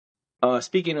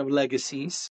Speaking of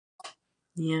legacies,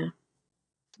 Yeah.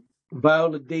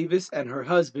 Viola Davis and her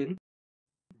husband,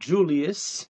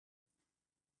 Julius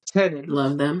Tennon.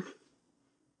 Love them.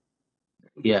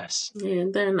 Yes, Yeah,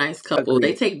 they're a nice couple. They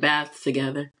agreed. take baths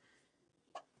together.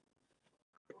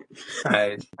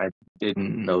 I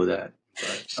didn't know that,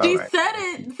 but all She right. said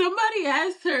it. Somebody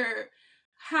asked her,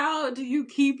 "How do you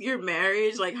keep your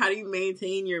marriage? Like, how do you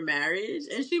maintain your marriage?"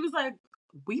 And she was like,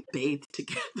 "We bathe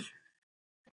together."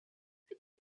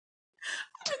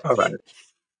 All right.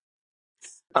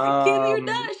 I kid you Um,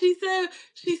 not.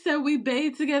 She said we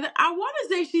bathe together. I want to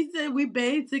say she said we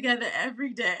bathe together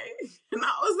every day, and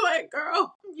I was like,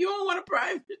 "Girl, you don't want a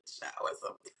private shower?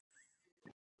 Something?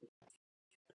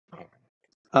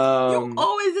 You um,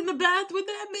 always in the bath with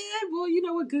that man? Well, you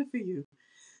know what? Good for you.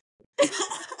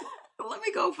 Let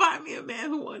me go find me a man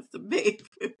who wants to bathe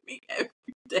with me every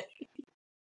day."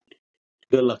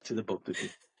 good luck to the both of you.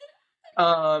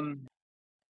 Um,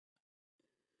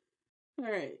 All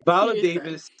right, Viola serious time.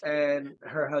 Davis and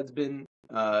her husband,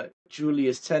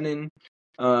 Julius Tennon,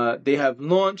 they have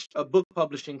launched a book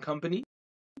publishing company,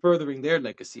 furthering their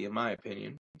legacy, in my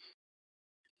opinion.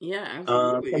 Yeah, And it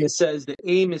absolutely. says the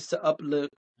aim is to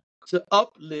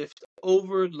uplift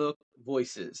overlooked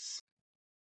voices.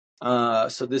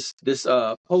 So this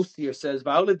post here says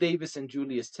Viola Davis and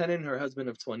Julius Tennon, her husband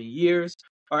of 20 years,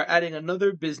 are adding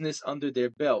another business under their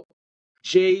belt.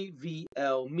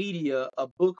 JVL Media, a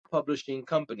book publishing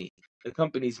company. The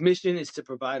company's mission is to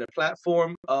provide a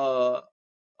platform. I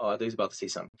think he's about to say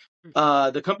something.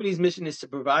 The company's mission is to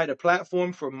provide a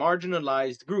platform for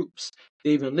marginalized groups.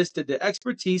 They've enlisted the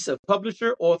expertise of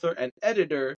publisher, author, and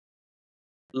editor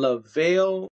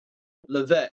LaVale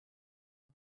Levette.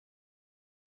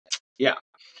 Yeah.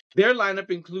 Their lineup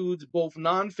includes both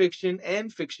nonfiction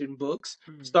and fiction books,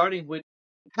 Mm. starting with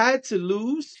Had to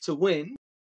Lose to Win,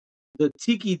 the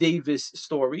Tiki Davis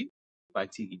story by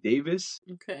Tiki Davis,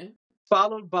 Okay.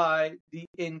 followed by The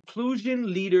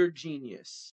Inclusion Leader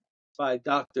Genius by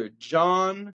Dr.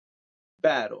 John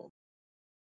Battle.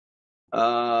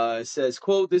 It says,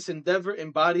 quote, this endeavor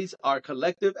embodies our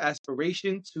collective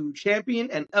aspiration to champion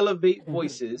and elevate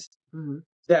voices Mm-hmm.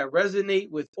 that resonate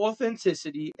with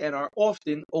authenticity and are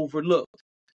often overlooked,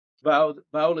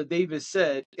 Viola Davis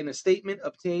said in a statement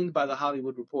obtained by The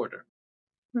Hollywood Reporter.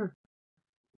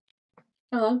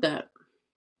 I love that.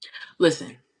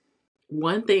 Listen,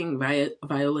 one thing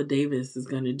Viola Davis is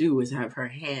going to do is have her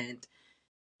hand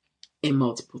in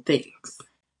multiple things.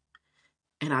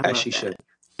 And I As love she should. that.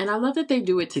 And I love that they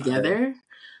do it Okay. together.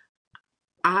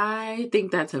 I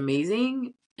think that's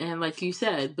amazing. And like you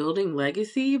said, building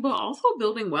legacy, but also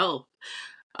building wealth.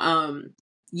 Um,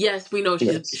 yes, we know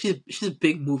Yes. she's a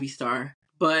big movie star,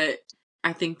 but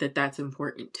I think that that's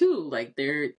important too. Like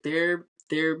they're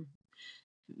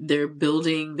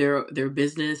building their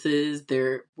businesses,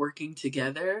 they're working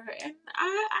together, and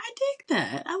I dig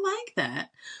that. I like that.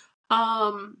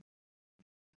 Um,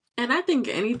 and I think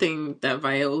anything that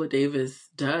Viola Davis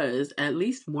does at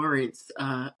least warrants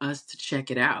us to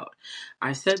check it out.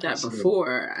 I said that Absolutely.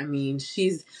 before. I mean,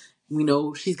 we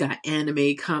know she's got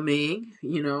anime coming,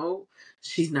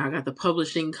 she's now got the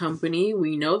publishing company.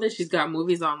 We know that she's got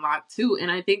movies on lock too. And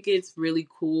I think it's really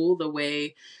cool the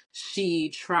way she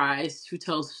tries to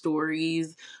tell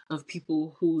stories of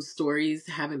people whose stories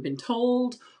haven't been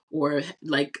told or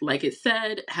like it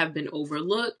said, have been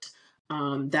overlooked.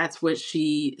 That's what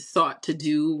she sought to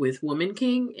do with Woman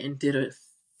King and did a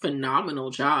phenomenal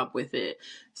job with it.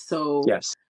 So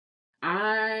Yes.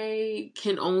 I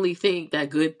can only think that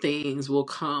good things will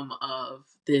come of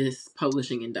this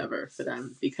publishing endeavor for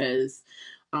them because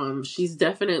she's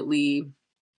definitely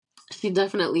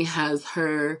has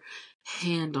her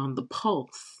hand on the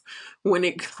pulse when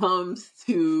it comes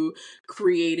to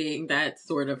creating that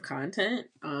sort of content.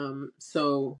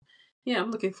 So yeah,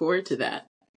 I'm looking forward to that.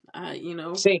 You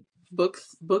know, Same.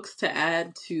 books to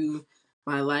add to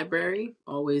my library,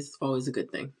 always a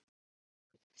good thing.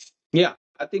 Yeah.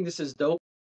 I think this is dope.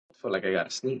 I feel like I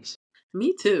gotta sneeze.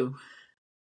 Me too.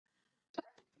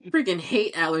 Freaking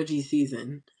hate allergy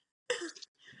season.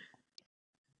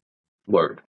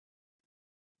 Word.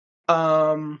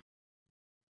 Um,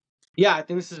 yeah, I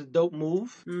think this is a dope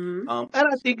move. Mm-hmm. And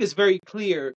I think it's very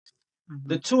clear Mm-hmm.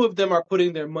 the two of them are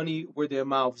putting their money where their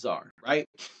mouths are, right?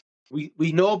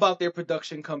 We know about their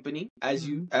production company, as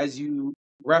you Mm-hmm. as you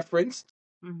referenced.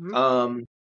 Mm-hmm. Um,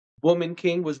 Woman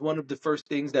King was one of the first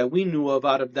things that we knew of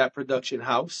out of that production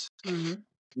house. Mm-hmm.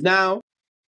 Now,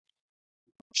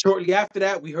 shortly after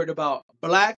that, we heard about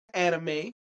Black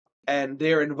Anime and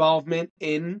their involvement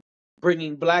in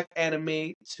bringing Black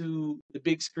anime to the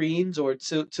big screens or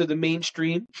to the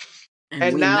mainstream. And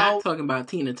And we not now, talking about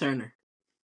Tina Turner.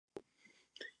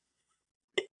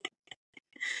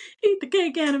 Eat the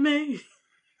cake, anime.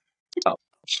 oh,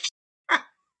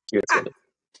 you're silly.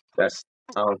 That's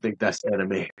I don't think that's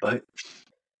anime, but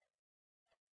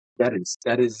that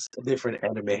is a different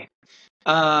anime.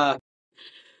 Uh,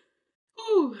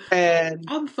 Ooh, and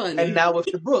I'm and funny. now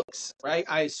with the books, right?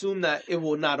 I assume that it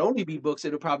will not only be books;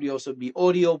 it'll probably also be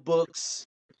audio books,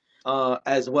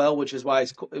 as well, which is why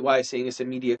it's saying it's a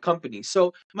media company.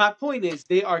 So my point is,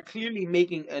 they are clearly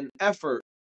making an effort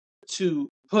to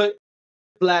put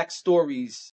black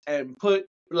stories and put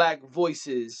black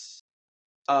voices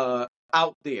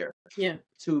out there, Yeah.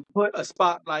 to put a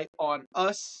spotlight on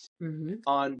us, Mm-hmm.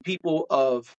 on people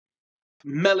of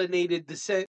melanated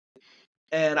descent,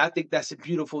 and I think that's a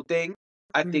beautiful thing.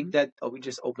 I Mm-hmm. think that we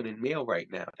just opening mail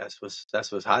right now. That's what's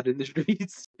hot in the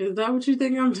streets. Is that what you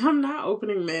think? I'm not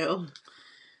opening mail.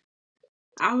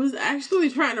 I was actually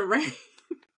trying to write.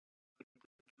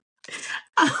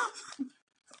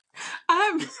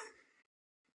 I'm.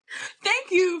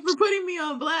 Thank you for putting me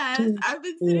on blast. I've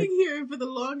been sitting here for the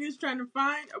longest trying to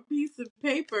find a piece of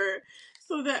paper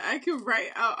so that I could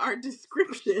write out our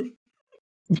description.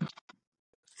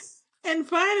 And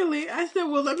finally, I said,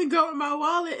 well, let me go in my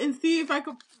wallet and see if I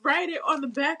could write it on the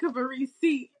back of a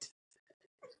receipt.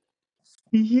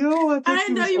 Yo, I I thought didn't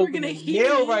you know was you were going to opening hear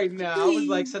mail it. right now. I was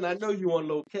like, Please. son, I know you on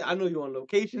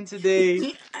location today. I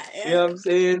You know what am. I'm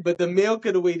saying? But the mail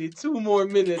could have waited 2 more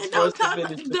minutes And for us to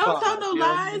finish the don't tell pod. no You know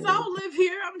what I'm lies. I saying? don't live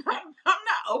here. I'm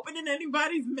not opening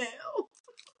anybody's mail.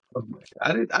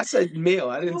 I said mail.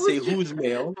 I I didn't was say whose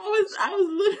mail. I was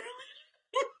literally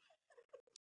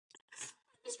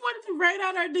just wanted to write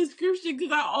out our description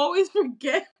because I always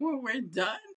forget when we're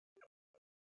done.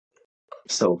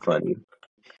 So funny.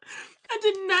 I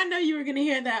did not know you were going to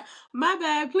hear that. My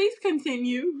bad. Please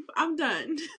continue. I'm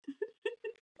done.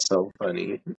 So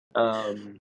funny.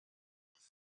 Um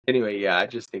Anyway, yeah, I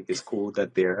just think it's cool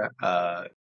that they're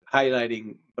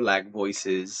highlighting black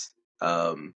voices,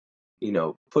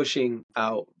 pushing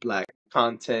out black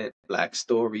content, black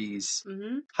stories,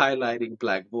 Mm-hmm. highlighting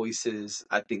black voices.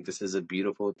 I think this is a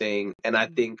beautiful thing. And I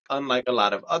think, unlike a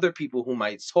lot of other people who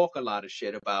might talk a lot of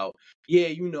shit about, yeah,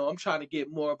 I'm trying to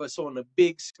get more of us on the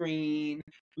big screen,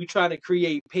 we trying to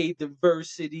create paid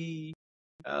diversity.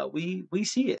 We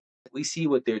see it. We see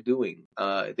what they're doing.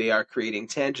 They are creating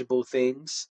tangible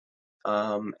things,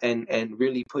 and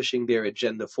really pushing their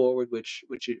agenda forward, which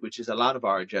is a lot of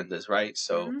our agendas, right?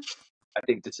 So Mm-hmm. I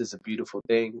think this is a beautiful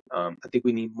thing. I think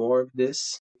we need more of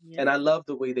this, and Yeah. I love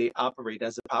the way they operate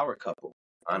as a power couple.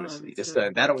 I love Honestly, it this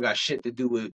too. that don't got shit to do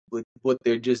with what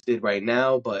they just did right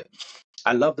now, but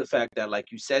I love the fact that,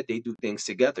 like you said, they do things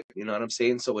together. You know what I'm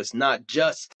saying? So it's not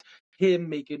just him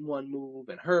making one move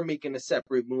and her making a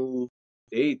separate move.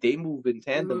 They move in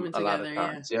They're tandem moving a lot of together.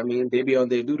 Yeah. times. You know what I mean? They be on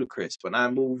their ludicrous. When I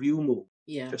move, you move.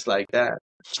 Yeah. Just like that.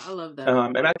 I love that.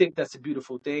 And I think that's a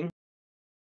beautiful thing.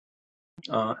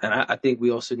 And I think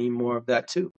we also need more of that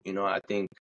too. I think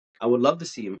I would love to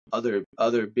see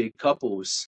other big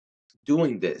couples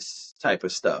doing this type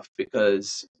of stuff,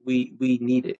 because we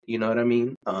need it. You know what I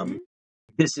mean? Mm-hmm.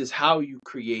 This is how you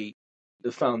create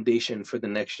the foundation for the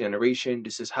next generation.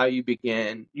 This is how you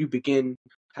begin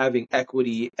having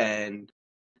equity and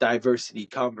diversity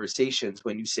conversations,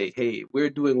 when you say, hey,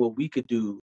 we're doing what we could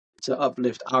do to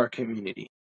uplift our community.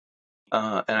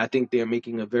 And I think they're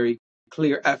making a very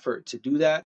clear effort to do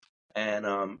that. And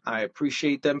I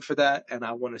appreciate them for that, and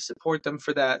I want to support them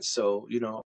for that. So,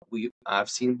 I've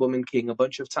seen Woman King a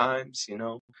bunch of times.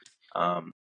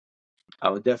 Um, I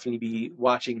would definitely be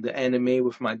watching the anime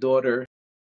with my daughter,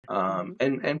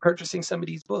 Mm-hmm. and purchasing some of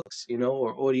these books,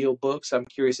 or audio books. I'm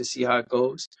curious to see how it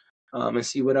goes, and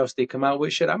see what else they come out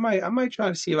with. Shit, I might try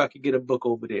to see if I could get a book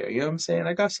over there. You know what I'm saying?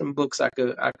 I got some books I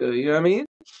could. You know what I mean?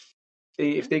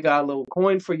 If Yeah. they got a little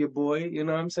coin for your boy, you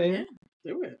know what I'm Yeah. saying?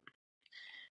 Do it.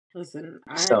 Listen,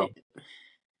 So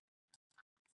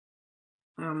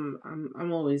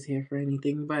I'm always here for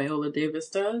anything Viola Davis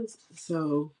does.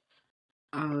 So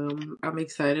I'm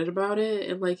excited about it.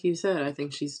 And like you said, I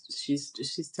think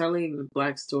she's telling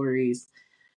black stories.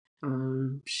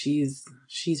 She's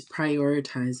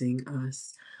prioritizing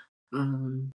us.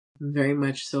 Um very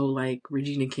much so like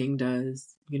Regina King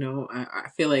does. I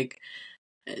feel like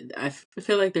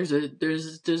there's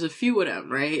a few of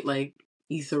them, right? Like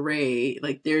Issa Rae.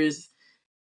 Like there's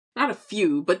not a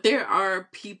few, but there are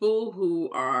people who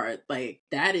are like,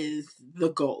 that is the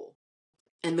goal.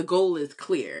 And the goal is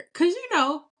clear. Because,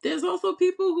 there's also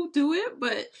people who do it,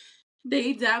 but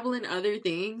they dabble in other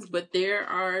things. But there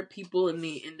are people in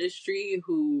the industry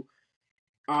who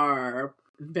are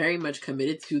very much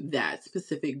committed to that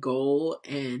specific goal.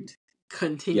 And Yes.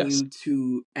 continue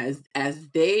to, as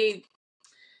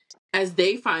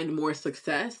they find more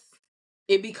success,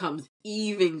 it becomes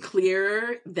even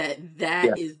clearer that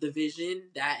that Yeah. is the vision,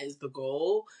 that is the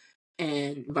goal.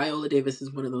 And Viola Davis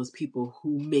is one of those people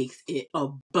who makes it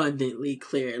abundantly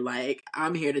clear. Like,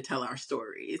 I'm here to tell our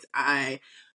stories.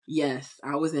 Yes,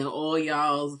 I was in all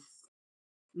y'all's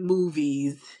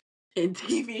movies and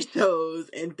TV shows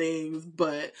and things,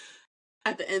 but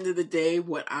at the end of the day,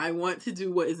 what I want to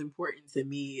do, what is important to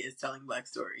me, is telling Black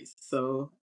stories.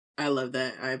 So I love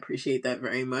that. I appreciate that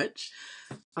very much.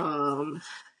 Um,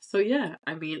 so yeah,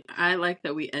 I mean, I like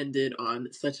that we ended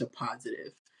on such a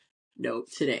positive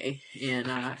note today,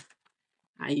 and I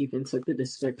even took the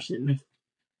description